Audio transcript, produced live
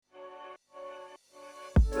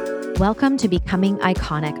Welcome to Becoming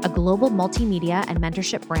Iconic, a global multimedia and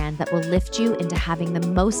mentorship brand that will lift you into having the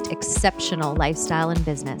most exceptional lifestyle in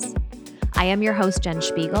business. I am your host, Jen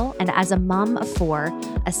Spiegel, and as a mom of four,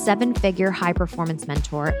 a seven-figure high-performance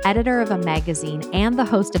mentor, editor of a magazine, and the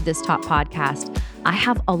host of this top podcast, I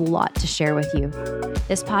have a lot to share with you.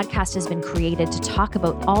 This podcast has been created to talk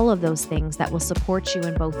about all of those things that will support you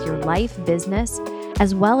in both your life, business,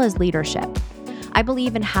 as well as leadership. I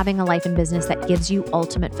believe in having a life and business that gives you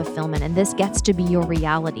ultimate fulfillment, and this gets to be your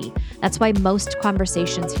reality. That's why most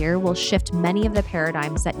conversations here will shift many of the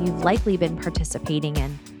paradigms that you've likely been participating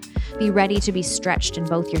in. Be ready to be stretched in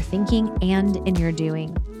both your thinking and in your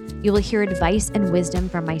doing. You will hear advice and wisdom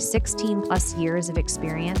from my 16 plus years of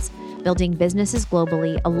experience building businesses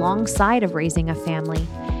globally alongside of raising a family,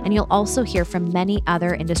 and you'll also hear from many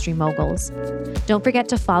other industry moguls. Don't forget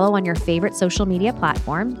to follow on your favorite social media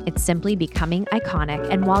platform. It's simply Becoming Iconic,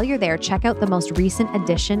 and while you're there, check out the most recent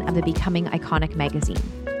edition of the Becoming Iconic magazine.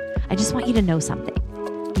 I just want you to know something.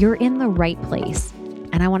 You're in the right place,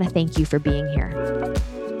 and I want to thank you for being here.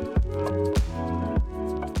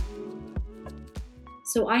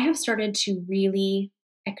 So I have started to really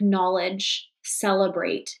acknowledge,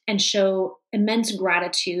 celebrate, and show immense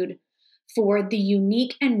gratitude for the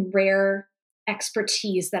unique and rare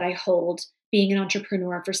expertise that I hold being an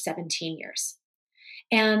entrepreneur for 17 years.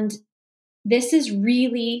 And this is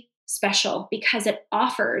really special because it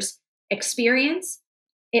offers experience,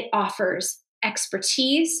 it offers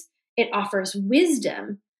expertise, it offers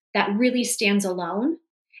wisdom that really stands alone.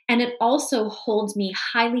 And it also holds me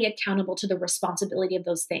highly accountable to the responsibility of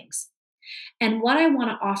those things. And what I want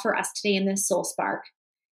to offer us today in this Soul Spark,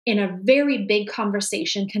 in a very big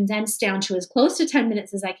conversation condensed down to as close to 10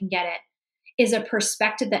 minutes as I can get it, is a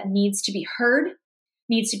perspective that needs to be heard,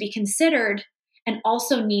 needs to be considered, and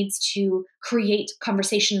also needs to create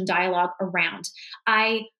conversation and dialogue around.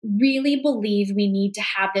 I really believe we need to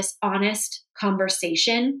have this honest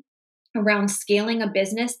conversation around scaling a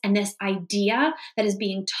business and this idea that is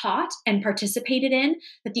being taught and participated in,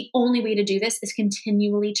 that the only way to do this is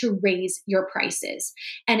continually to raise your prices.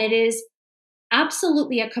 And it is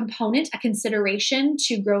absolutely a component, a consideration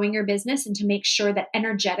to growing your business and to make sure that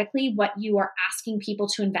energetically what you are asking people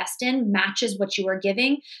to invest in matches what you are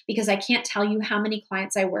giving. Because I can't tell you how many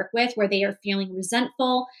clients I work with where they are feeling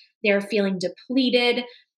resentful, they're feeling depleted,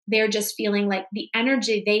 they're just feeling like the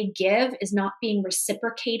energy they give is not being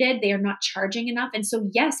reciprocated. They are not charging enough. And so,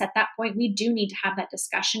 yes, at that point, we do need to have that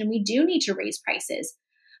discussion and we do need to raise prices.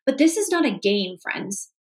 But this is not a game, friends.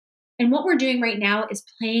 And what we're doing right now is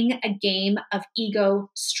playing a game of ego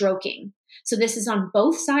stroking. So this is on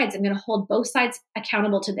both sides. I'm going to hold both sides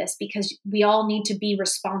accountable to this because we all need to be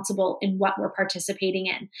responsible in what we're participating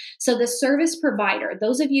in. So the service provider,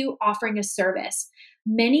 those of you offering a service,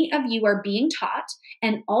 many of you are being taught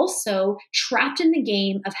and also trapped in the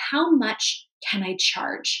game of how much can I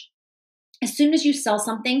charge? As soon as you sell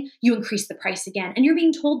something, you increase the price again. And you're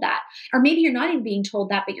being told that. Or maybe you're not even being told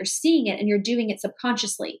that, but you're seeing it and you're doing it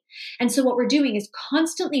subconsciously. And so what we're doing is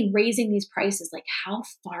constantly raising these prices. Like, how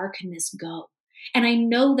far can this go? And I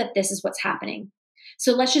know that this is what's happening.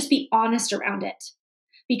 So let's just be honest around it.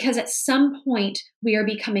 Because at some point, we are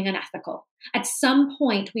becoming unethical. At some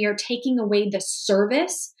point, we are taking away the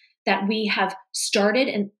service that we have started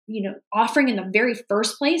and offering in the very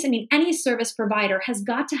first place. I mean, any service provider has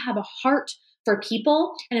got to have a heart for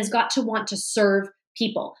people and has got to want to serve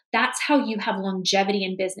people. That's how you have longevity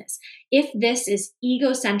in business. If this is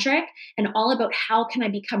egocentric and all about how can I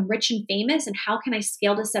become rich and famous and how can I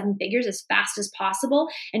scale to seven figures as fast as possible,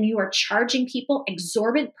 and you are charging people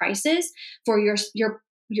exorbitant prices for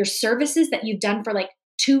your services that you've done for like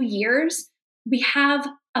 2 years, we have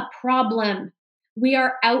a problem. We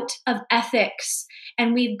are out of ethics,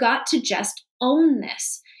 and we've got to just own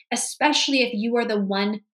this, especially if you are the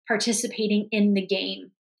one participating in the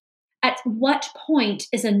game. At what point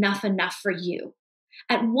is enough for you?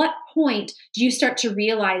 At what point do you start to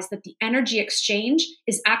realize that the energy exchange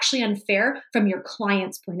is actually unfair from your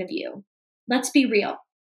client's point of view? Let's be real.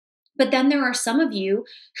 But then there are some of you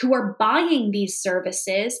who are buying these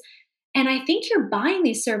services. And I think you're buying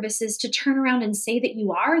these services to turn around and say that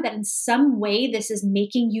you are, that in some way this is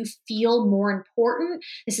making you feel more important.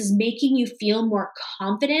 This is making you feel more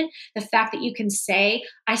confident. The fact that you can say,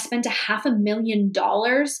 I spent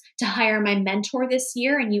 $500,000 to hire my mentor this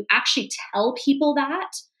year, and you actually tell people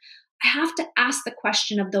that. I have to ask the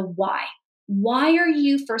question of the why. Why are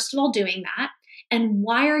you, first of all, doing that? And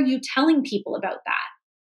why are you telling people about that?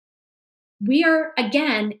 We are,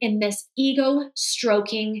 again, in this ego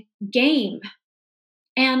stroking game.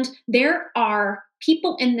 And there are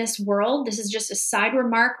people in this world, this is just a side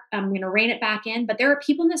remark, I'm going to rein it back in, but there are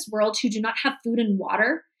people in this world who do not have food and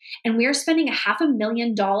water. And we are spending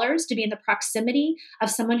 $500,000 to be in the proximity of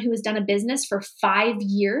someone who has done a business for 5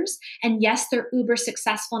 years. And yes, they're uber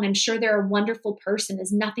successful. And I'm sure they're a wonderful person. It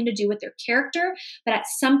has nothing to do with their character. But at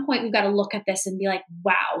some point, we've got to look at this and be like,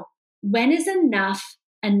 wow, when is enough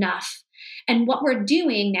enough? And what we're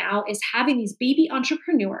doing now is having these baby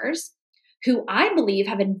entrepreneurs who I believe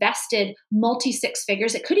have invested multi six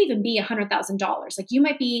figures. It could even be $100,000. Like you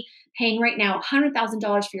might be paying right now $100,000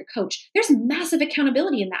 for your coach. There's massive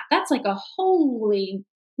accountability in that. That's like a holy,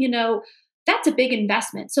 that's a big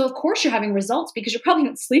investment. So of course you're having results because you're probably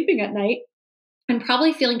not sleeping at night and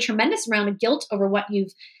probably feeling tremendous amount of guilt over what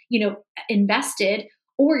you've, invested,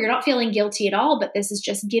 or you're not feeling guilty at all, but this is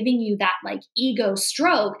just giving you that like ego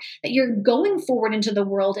stroke that you're going forward into the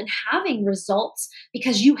world and having results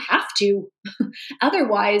because you have to.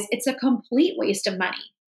 Otherwise, it's a complete waste of money.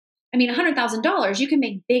 I mean, $100,000, you can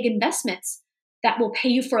make big investments that will pay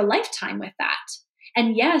you for a lifetime with that.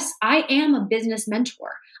 And yes, I am a business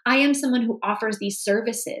mentor. I am someone who offers these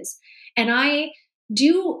services. And I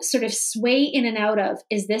do sort of sway in and out of,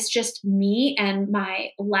 is this just me and my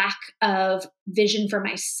lack of vision for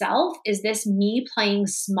myself? Is this me playing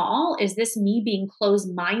small? Is this me being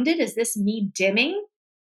closed-minded? Is this me dimming?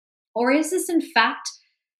 Or is this in fact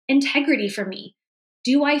integrity for me?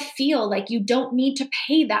 Do I feel like you don't need to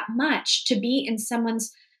pay that much to be in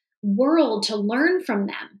someone's world to learn from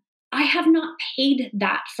them? I have not paid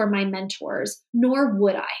that for my mentors, nor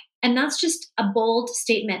would I. And that's just a bold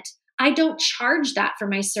statement. I don't charge that for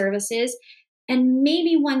my services, and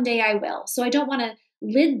maybe one day I will. So I don't want to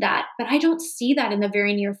lid that, but I don't see that in the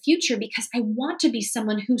very near future because I want to be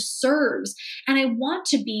someone who serves and I want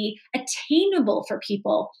to be attainable for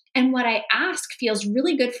people. And what I ask feels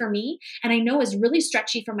really good for me and I know is really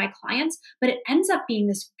stretchy for my clients, but it ends up being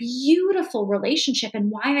this beautiful relationship and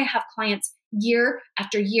why I have clients year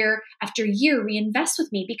after year after year reinvest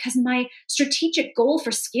with me because my strategic goal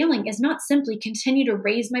for scaling is not simply continue to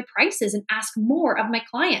raise my prices and ask more of my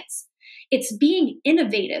clients. It's being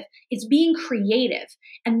innovative. It's being creative.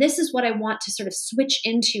 And this is what I want to sort of switch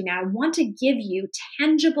into now. I want to give you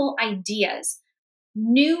tangible ideas,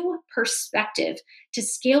 new perspective to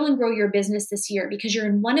scale and grow your business this year because you're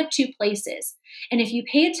in one of two places. And if you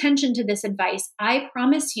pay attention to this advice, I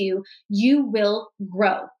promise you, you will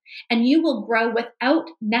grow. And you will grow without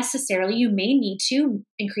necessarily, you may need to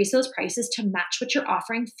increase those prices to match what you're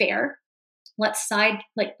offering fair. Let's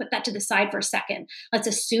put that to the side for a second. Let's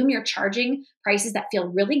assume you're charging prices that feel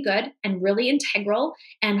really good and really integral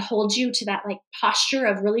and hold you to that like posture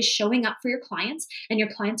of really showing up for your clients. And your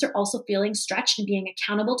clients are also feeling stretched and being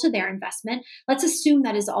accountable to their investment. Let's assume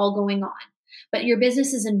that is all going on, but your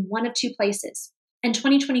business is in one of two places. In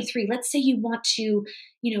 2023, let's say you want to,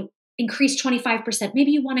 increase 25%.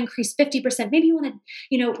 Maybe you want to increase 50%. Maybe you want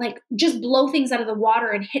to, just blow things out of the water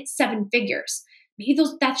and hit seven figures. Maybe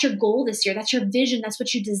that's your goal this year. That's your vision. That's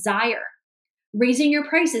what you desire. Raising your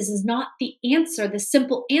prices is not the answer, the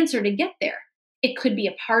simple answer to get there. It could be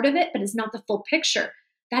a part of it, but it's not the full picture.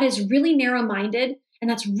 That is really narrow-minded and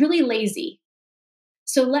that's really lazy.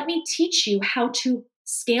 So let me teach you how to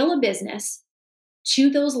scale a business to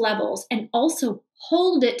those levels and also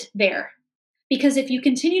hold it there. Because if you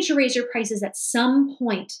continue to raise your prices at some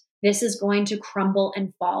point, this is going to crumble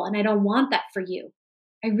and fall. And I don't want that for you.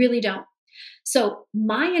 I really don't. So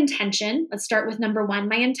my intention, let's start with number one.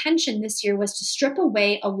 My intention this year was to strip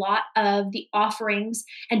away a lot of the offerings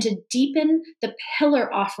and to deepen the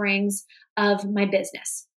pillar offerings of my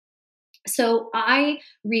business. So I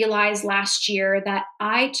realized last year that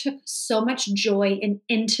I took so much joy in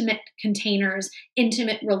intimate containers,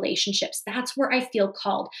 intimate relationships. That's where I feel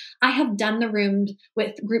called. I have done the rooms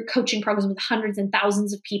with group coaching programs with hundreds and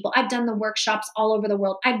thousands of people. I've done the workshops all over the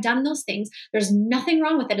world. I've done those things. There's nothing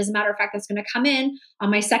wrong with it. As a matter of fact, that's going to come in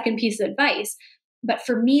on my second piece of advice. But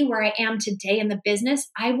for me, where I am today in the business,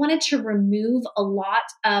 I wanted to remove a lot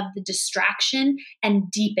of the distraction and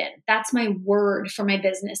deepen. That's my word for my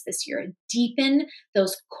business this year. Deepen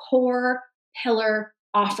those core pillar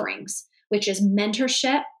offerings, which is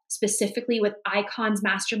mentorship, specifically with Icons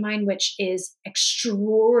Mastermind, which is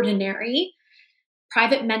extraordinary.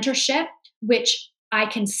 Private mentorship, which I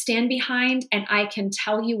can stand behind and I can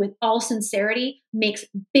tell you with all sincerity, makes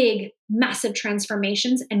big, massive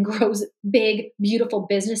transformations and grows big, beautiful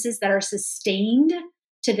businesses that are sustained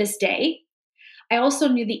to this day. I also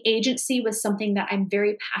knew the agency was something that I'm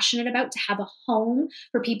very passionate about, to have a home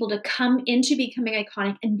for people to come into becoming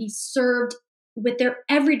iconic and be served with their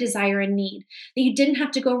every desire and need, that you didn't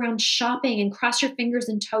have to go around shopping and cross your fingers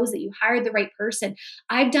and toes that you hired the right person.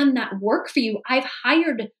 I've done that work for you. I've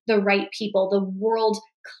hired the right people, the world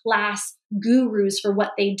class gurus for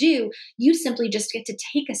what they do. You simply just get to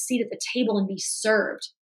take a seat at the table and be served.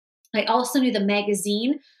 I also knew the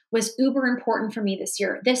magazine was uber important for me this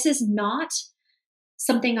year. This is not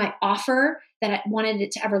something I offer that I wanted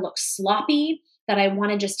it to ever look sloppy, that I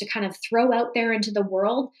wanted just to kind of throw out there into the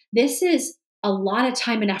world. This is a lot of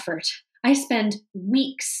time and effort. I spend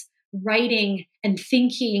weeks writing and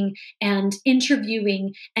thinking and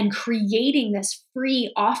interviewing and creating this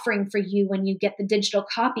free offering for you when you get the digital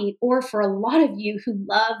copy, or for a lot of you who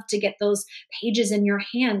love to get those pages in your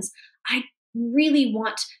hands. I really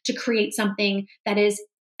want to create something that is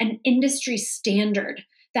an industry standard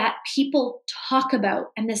that people talk about.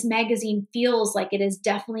 And this magazine feels like it is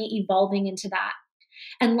definitely evolving into that.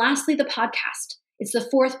 And lastly, the podcast. It's the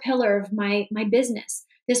fourth pillar of my business.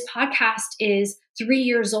 This podcast is 3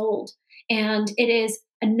 years old, and it is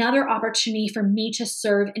another opportunity for me to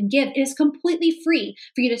serve and give. It is completely free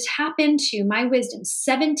for you to tap into my wisdom.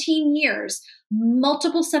 17 years,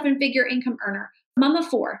 multiple seven-figure income earner, mom of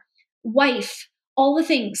four, wife, all the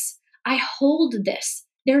things. I hold this.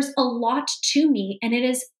 There's a lot to me, and it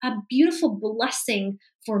is a beautiful blessing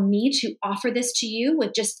for me to offer this to you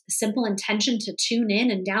with just simple intention to tune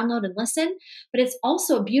in and download and listen. But it's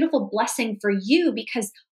also a beautiful blessing for you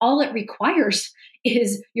because all it requires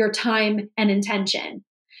is your time and intention.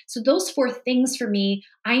 So those four things for me,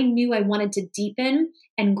 I knew I wanted to deepen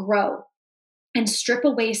and grow and strip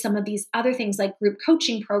away some of these other things like group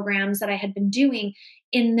coaching programs that I had been doing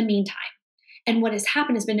in the meantime. And what has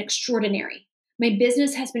happened has been extraordinary. My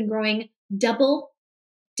business has been growing double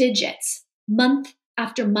digits month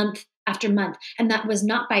after month after month. And that was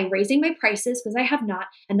not by raising my prices, because I have not.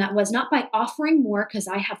 And that was not by offering more, because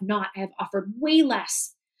I have not. I have offered way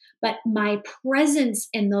less. But my presence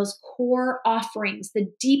in those core offerings, the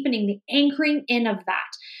deepening, the anchoring in of that,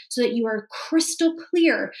 so that you are crystal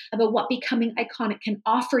clear about what Becoming Iconic can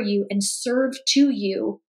offer you and serve to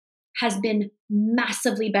you, has been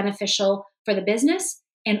massively beneficial for the business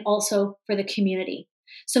and also for the community.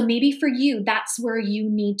 So maybe for you, that's where you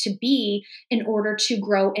need to be in order to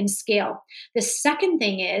grow and scale. The second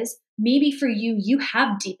thing is, maybe for you, you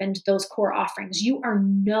have deepened those core offerings. You are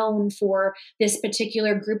known for this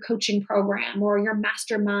particular group coaching program or your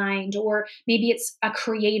mastermind, or maybe it's a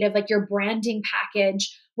creative, like your branding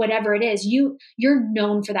package, whatever it is. You're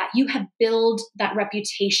known for that. You have built that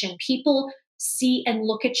reputation. People see and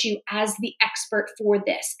look at you as the expert for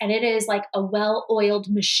this. And it is like a well-oiled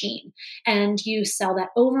machine. And you sell that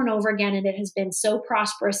over and over again. And it has been so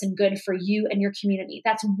prosperous and good for you and your community.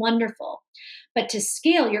 That's wonderful. But to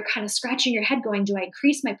scale, you're kind of scratching your head going, do I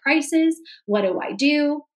increase my prices? What do I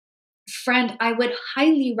do? Friend, I would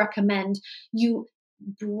highly recommend you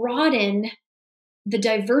broaden the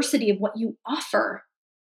diversity of what you offer.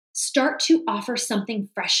 Start to offer something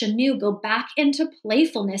fresh and new. Go back into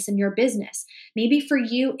playfulness in your business. Maybe for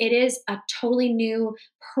you, it is a totally new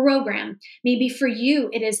program. Maybe for you,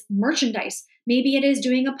 it is merchandise. Maybe it is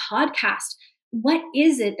doing a podcast. What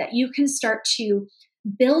is it that you can start to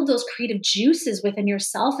build those creative juices within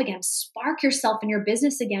yourself again, spark yourself in your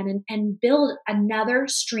business again, and build another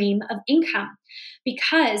stream of income?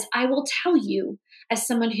 Because I will tell you, as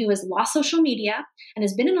someone who has lost social media and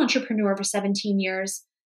has been an entrepreneur for 17 years,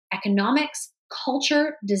 economics,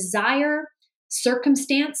 culture, desire,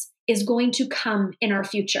 circumstance is going to come in our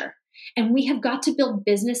future. And we have got to build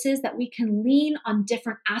businesses that we can lean on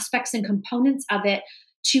different aspects and components of it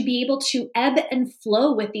to be able to ebb and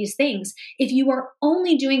flow with these things. If you are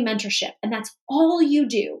only doing mentorship and that's all you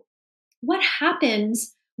do, what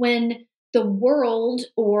happens when the world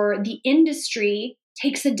or the industry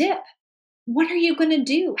takes a dip? What are you going to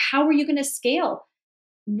do? How are you going to scale?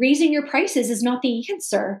 Raising your prices is not the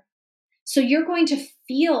answer. So you're going to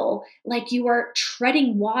feel like you are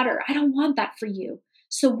treading water. I don't want that for you.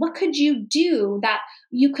 So what could you do that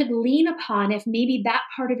you could lean upon if maybe that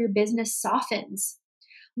part of your business softens?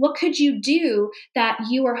 What could you do that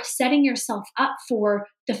you are setting yourself up for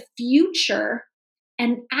the future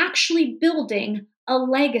and actually building a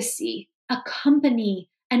legacy, a company,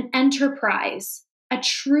 an enterprise, a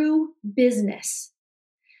true business?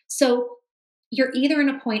 So you're either in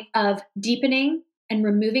a point of deepening and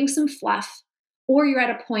removing some fluff, or you're at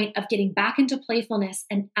a point of getting back into playfulness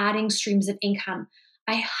and adding streams of income.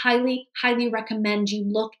 I highly, highly recommend you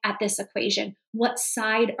look at this equation. What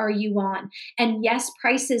side are you on? And yes,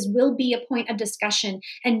 prices will be a point of discussion.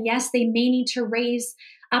 And yes, they may need to raise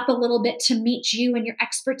up a little bit to meet you and your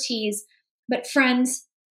expertise. But friends,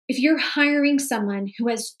 If you're hiring someone who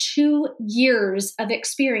has 2 years of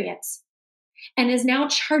experience and is now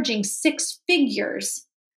charging 6 figures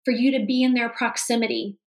for you to be in their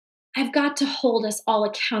proximity, I've got to hold us all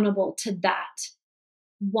accountable to that.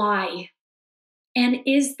 Why? And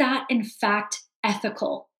is that in fact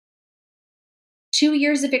ethical? 2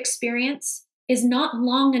 years of experience is not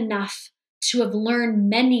long enough to have learned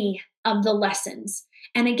many of the lessons.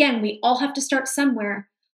 And again, we all have to start somewhere,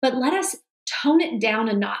 but let us tone it down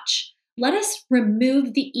a notch. Let us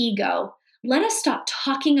remove the ego. Let us stop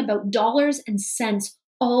talking about dollars and cents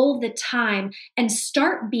all the time and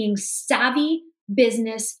start being savvy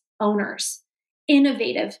business owners,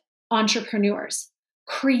 innovative entrepreneurs,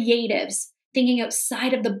 creatives, thinking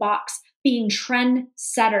outside of the box, being trend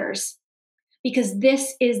setters, because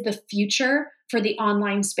this is the future for the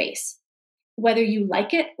online space, whether you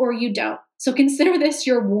like it or you don't. So consider this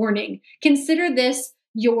your warning. Consider this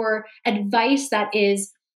your advice that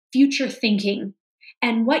is future thinking.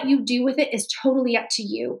 And what you do with it is totally up to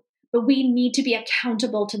you. But we need to be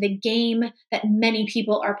accountable to the game that many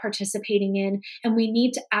people are participating in. And we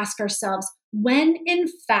need to ask ourselves, when in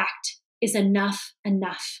fact is enough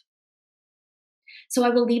enough? So I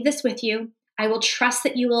will leave this with you. I will trust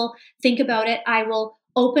that you will think about it. I will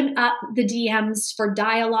open up the DMs for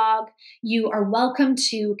dialogue. You are welcome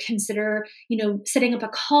to consider, setting up a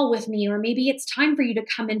call with me, or maybe it's time for you to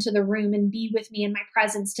come into the room and be with me in my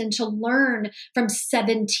presence and to learn from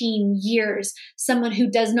 17 years, someone who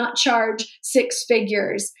does not charge 6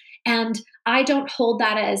 figures. And I don't hold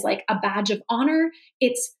that as like a badge of honor.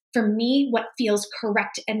 It's for me, what feels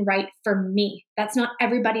correct and right for me. That's not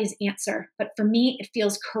everybody's answer, but for me, it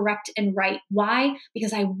feels correct and right. Why?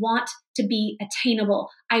 Because I want to be attainable.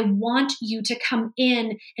 I want you to come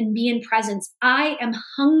in and be in presence. I am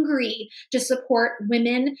hungry to support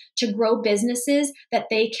women to grow businesses that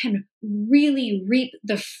they can really reap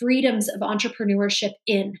the freedoms of entrepreneurship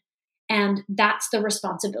in. And that's the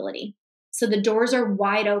responsibility. So the doors are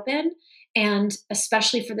wide open. And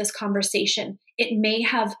especially for this conversation, it may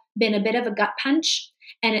have been a bit of a gut punch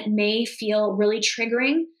and it may feel really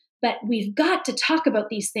triggering, but we've got to talk about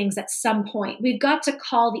these things at some point. We've got to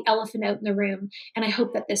call the elephant out in the room. And I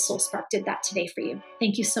hope that this Soul Spark did that today for you.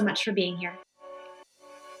 Thank you so much for being here.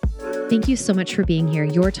 Thank you so much for being here.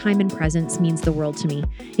 Your time and presence means the world to me.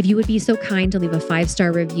 If you would be so kind to leave a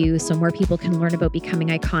 5-star review so more people can learn about becoming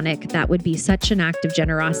iconic, that would be such an act of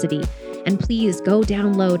generosity. And please go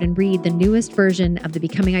download and read the newest version of the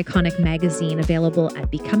Becoming Iconic magazine, available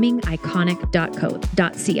at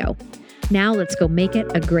becomingiconic.co. Now let's go make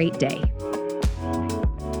it a great day.